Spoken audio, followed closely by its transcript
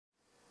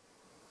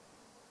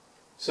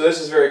So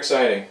this is very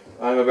exciting.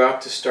 I'm about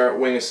to start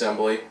wing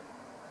assembly,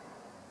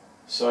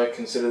 so I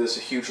consider this a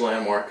huge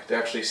landmark to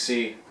actually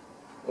see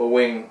a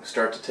wing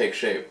start to take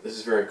shape. This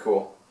is very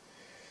cool.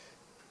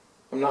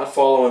 I'm not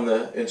following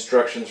the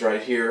instructions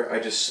right here. I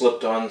just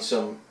slipped on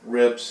some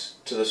ribs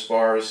to the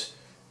spars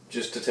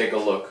just to take a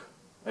look.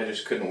 I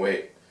just couldn't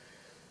wait.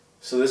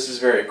 So this is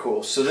very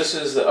cool. So this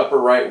is the upper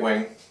right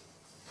wing.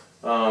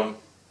 I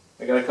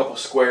got a couple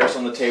squares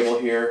on the table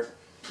here,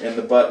 and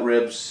the butt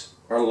ribs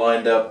are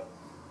lined up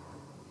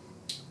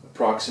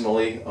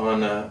approximately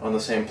on the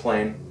same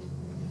plane.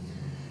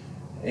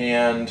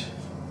 And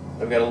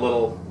I've got a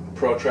little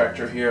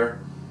protractor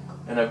here,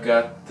 and I've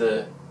got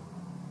the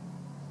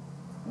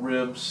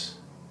ribs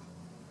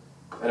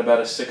at about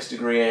a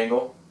 6-degree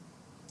angle,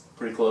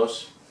 pretty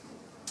close.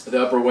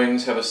 The upper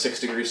wings have a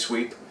 6-degree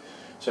sweep,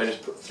 so I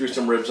just threw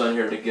some ribs on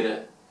here to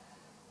get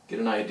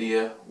an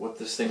idea what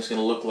this thing's going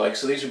to look like.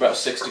 So these are about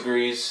 6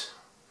 degrees,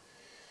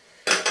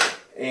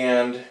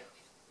 and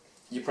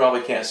you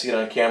probably can't see it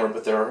on camera,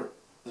 but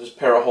there's a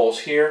pair of holes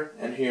here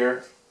and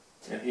here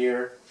and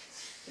here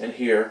and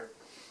here,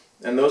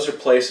 and those are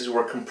places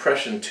where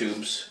compression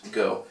tubes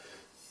go.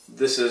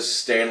 This is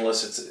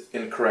stainless. It's an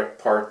incorrect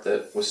part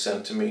that was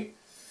sent to me.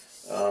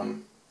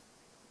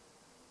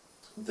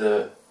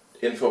 The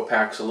info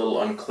pack's a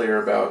little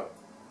unclear about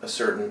a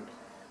certain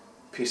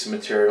piece of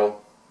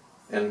material,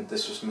 and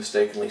this was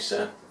mistakenly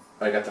sent.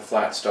 I got the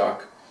flat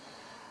stock.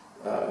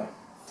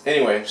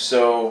 Anyway,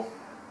 so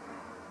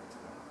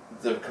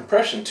the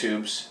compression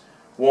tubes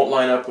won't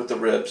line up with the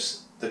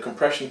ribs. The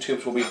compression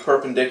tubes will be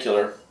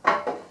perpendicular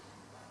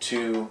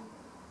to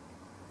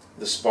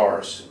the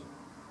spars,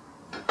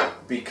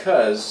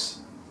 because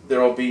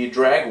there will be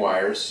drag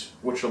wires,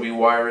 which will be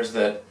wires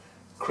that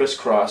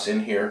crisscross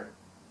in here,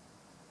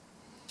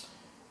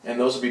 and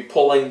those will be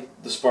pulling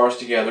the spars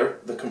together.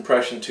 The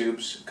compression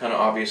tubes, kind of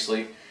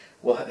obviously,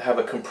 will have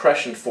a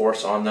compression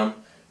force on them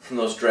from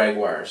those drag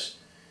wires.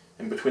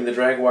 And between the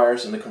drag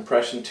wires and the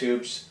compression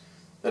tubes,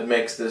 that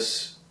makes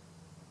this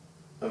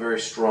a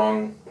very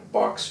strong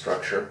box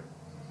structure.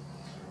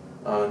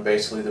 And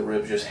basically the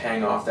ribs just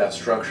hang off that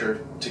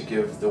structure to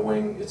give the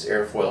wing its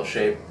airfoil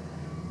shape,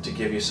 to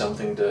give you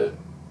something to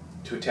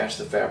attach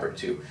the fabric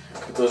to.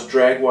 With those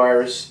drag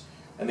wires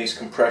and these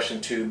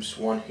compression tubes,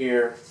 one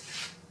here,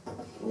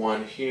 and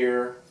one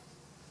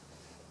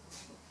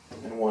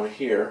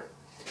here,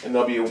 and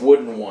there'll be a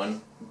wooden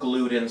one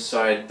glued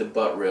inside the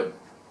butt rib.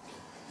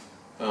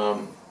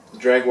 The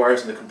drag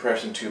wires and the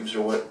compression tubes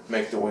are what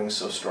make the wings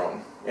so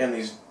strong, and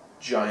these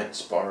giant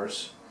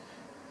spars.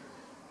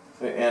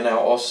 And now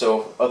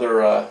also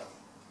other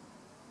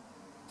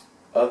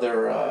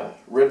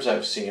ribs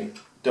I've seen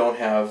don't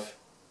have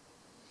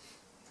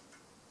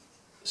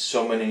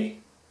so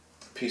many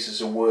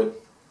pieces of wood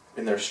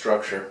in their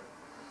structure,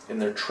 in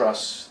their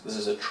truss. This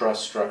is a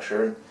truss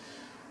structure, and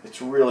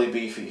it's really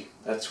beefy.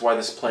 That's why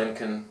this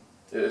plane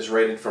is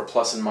rated for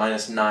plus and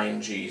minus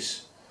 9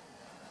 Gs.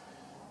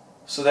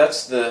 So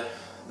that's the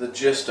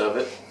gist of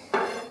it.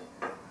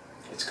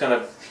 It's kind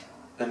of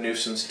a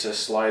nuisance to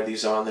slide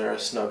these on there, a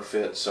snug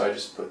fit, so I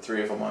just put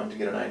 3 of them on to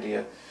get an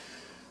idea.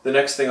 The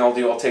next thing I'll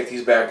do, I'll take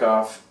these back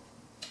off,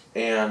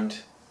 and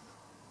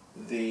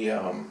the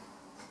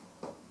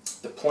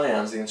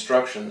plans, the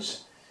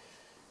instructions,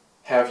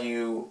 have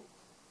you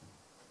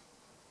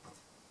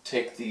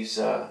take these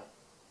the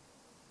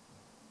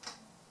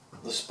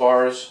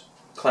spars,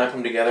 clamp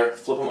them together,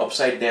 flip them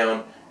upside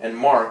down, and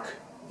mark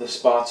the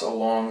spots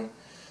along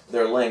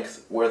their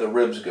length where the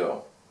ribs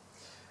go.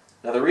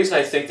 Now the reason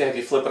I think they have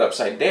you flip it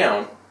upside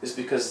down is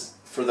because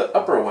for the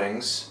upper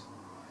wings,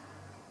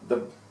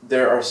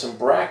 there are some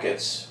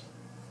brackets,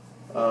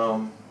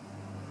 I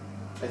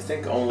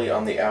think only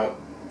on the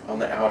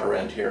outer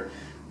end here,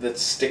 that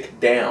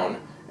stick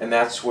down, and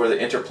that's where the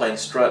interplane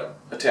strut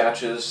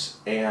attaches,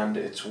 and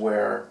it's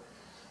where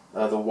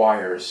the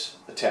wires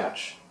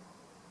attach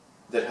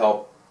that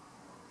help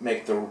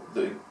make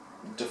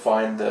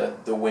define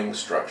the wing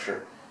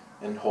structure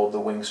and hold the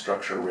wing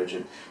structure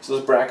rigid. So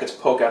those brackets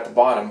poke out the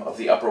bottom of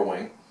the upper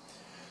wing.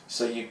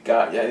 So you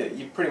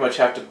pretty much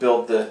have to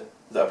build the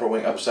upper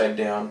wing upside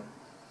down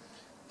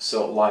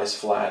so it lies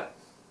flat,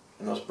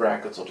 and those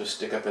brackets will just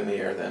stick up in the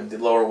air then. The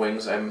lower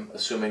wings, I'm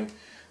assuming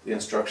the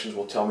instructions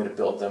will tell me to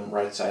build them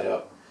right side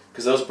up,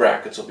 because those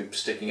brackets will be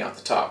sticking out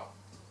the top.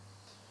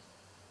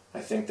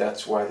 I think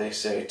that's why they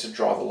say to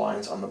draw the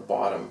lines on the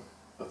bottom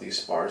of these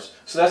spars.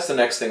 So that's the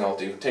next thing I'll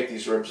do. Take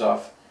these ribs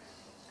off,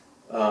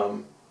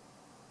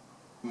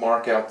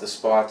 mark out the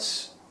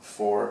spots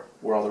for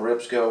where all the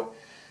ribs go,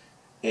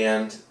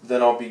 and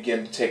then I'll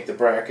begin to take the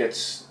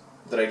brackets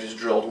that I just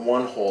drilled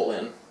one hole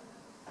in.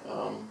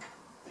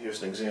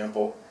 Here's an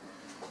example,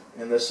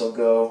 and this will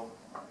go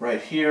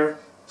right here,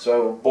 so I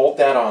will bolt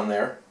that on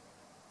there,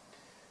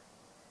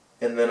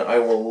 and then I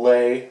will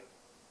lay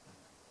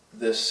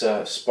this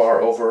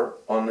spar over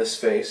on this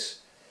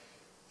face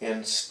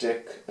and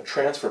stick a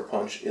transfer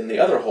punch in the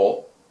other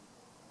hole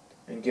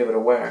and give it a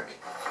whack,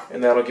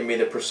 and that'll give me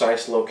the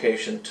precise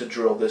location to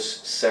drill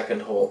this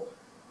second hole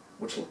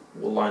which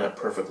will line up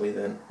perfectly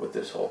then with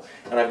this hole.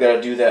 And I've got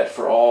to do that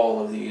for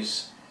all of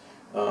these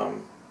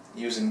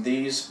using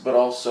these, but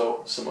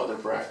also some other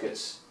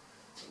brackets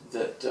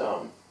that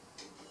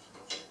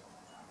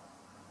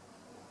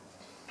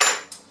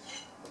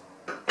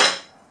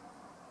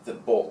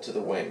that bolt to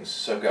the wings.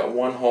 So I've got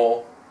one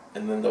hole,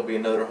 and then there'll be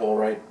another hole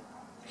right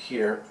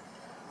here.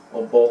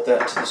 I'll bolt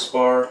that to the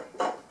spar,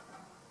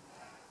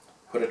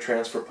 put a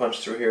transfer punch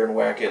through here and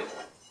whack it,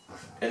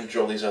 and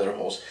drill these other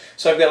holes.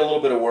 So I've got a little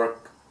bit of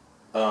work.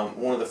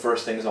 One of the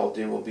first things I'll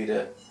do will be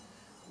to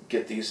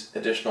get these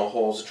additional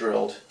holes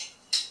drilled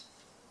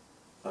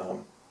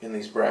in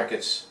these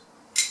brackets.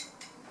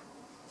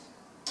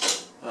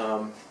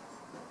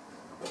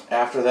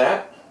 After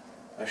that,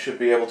 I should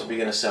be able to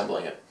begin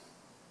assembling it.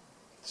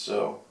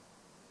 So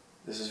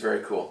this is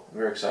very cool. I'm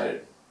very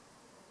excited.